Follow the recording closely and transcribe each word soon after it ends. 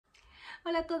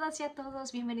Hola a todas y a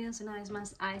todos, bienvenidos una vez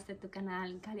más a tu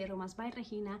canal Aromas by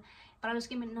Regina. Para los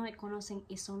que no me conocen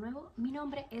y son nuevos, mi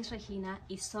nombre es Regina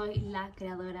y soy la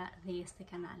creadora de este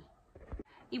canal.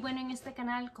 Y bueno, en este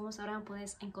canal, como sabrán,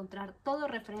 puedes encontrar todo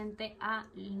referente al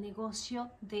negocio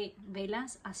de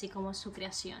velas, así como su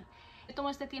creación. Yo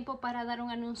tomo este tiempo para dar un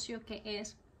anuncio que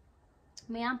es: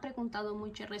 me han preguntado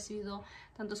mucho, he recibido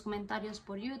tantos comentarios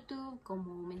por YouTube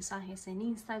como mensajes en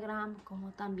Instagram,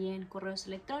 como también correos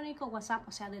electrónicos, WhatsApp,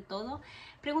 o sea, de todo,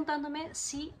 preguntándome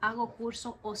si hago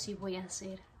curso o si voy a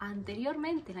hacer.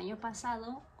 Anteriormente, el año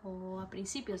pasado, o a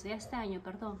principios de este año,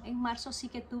 perdón, en marzo sí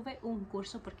que tuve un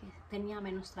curso porque tenía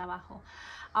menos trabajo.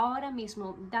 Ahora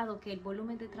mismo, dado que el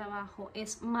volumen de trabajo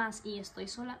es más y estoy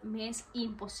sola, me es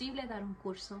imposible dar un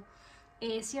curso.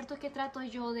 Es cierto que trato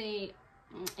yo de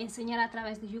enseñar a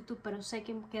través de YouTube, pero sé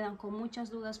que quedan con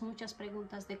muchas dudas, muchas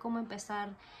preguntas de cómo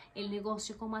empezar el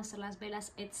negocio, cómo hacer las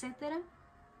velas, etcétera.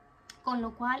 Con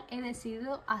lo cual he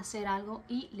decidido hacer algo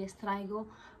y les traigo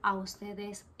a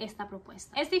ustedes esta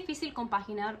propuesta. Es difícil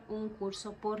compaginar un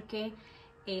curso porque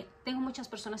tengo muchas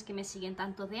personas que me siguen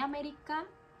tanto de América,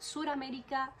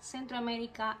 Suramérica,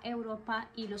 Centroamérica, Europa,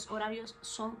 y los horarios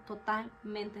son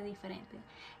totalmente diferentes.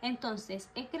 Entonces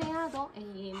he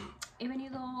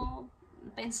venido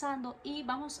pensando y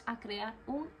vamos a crear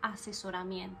un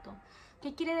asesoramiento.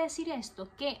 ¿Qué quiere decir esto?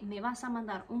 Que me vas a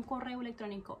mandar un correo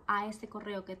electrónico a este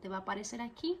correo que te va a aparecer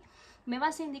aquí. Me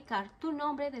vas a indicar tu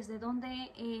nombre, desde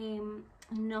dónde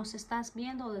nos estás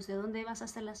viendo o desde dónde vas a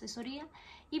hacer la asesoría,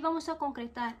 y vamos a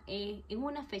concretar en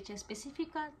una fecha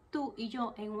específica, tú y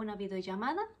yo, en una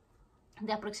videollamada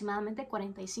de aproximadamente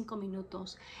 45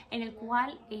 minutos, en el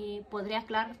cual podré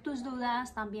aclarar tus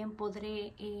dudas, también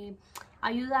podré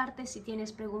ayudarte si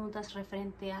tienes preguntas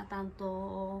referente a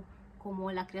tanto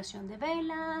como la creación de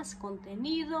velas,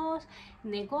 contenidos,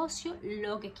 negocio,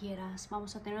 lo que quieras.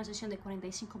 Vamos a tener una sesión de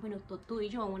 45 minutos tú y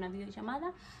yo en una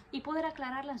videollamada y poder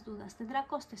aclarar las dudas. Tendrá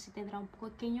coste, sí tendrá un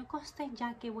pequeño coste,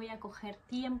 ya que voy a coger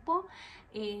tiempo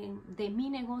de mi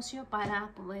negocio para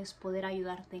poder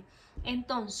ayudarte.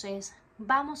 Entonces,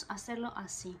 vamos a hacerlo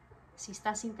así. Si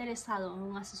estás interesado en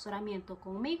un asesoramiento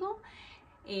conmigo,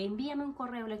 envíame un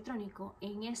correo electrónico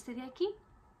en este de aquí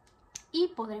y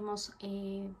podremos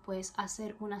pues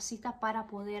hacer una cita para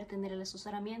poder tener el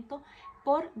asesoramiento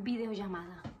por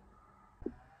videollamada.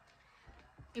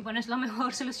 Y bueno, es la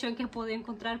mejor solución que puedo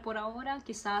encontrar por ahora.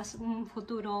 Quizás en un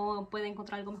futuro pueda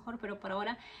encontrar algo mejor, pero por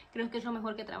ahora creo que es lo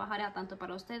mejor que trabajará tanto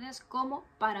para ustedes como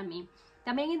para mí.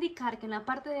 También indicar que en la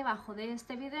parte de abajo de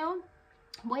este video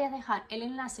voy a dejar el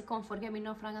enlace con Forget Me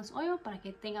No Fragrance Oil para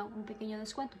que tengan un pequeño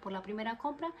descuento por la primera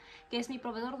compra, que es mi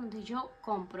proveedor donde yo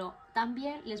compro.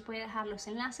 También les voy a dejar los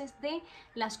enlaces de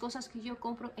las cosas que yo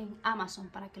compro en Amazon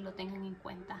para que lo tengan en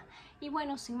cuenta. Y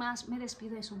bueno, sin más, me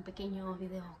despido. Es un pequeño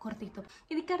video cortito.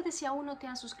 Indicarte, si aún no te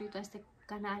has suscrito a este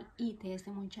canal y te es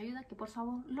de mucha ayuda, que por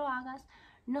favor lo hagas,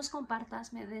 nos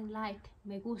compartas, me den like,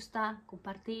 me gusta,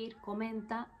 compartir,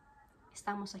 comenta.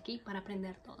 Estamos aquí para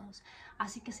aprender todos.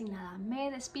 Así que sin nada,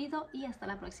 me despido y hasta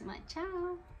la próxima.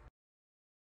 Chao.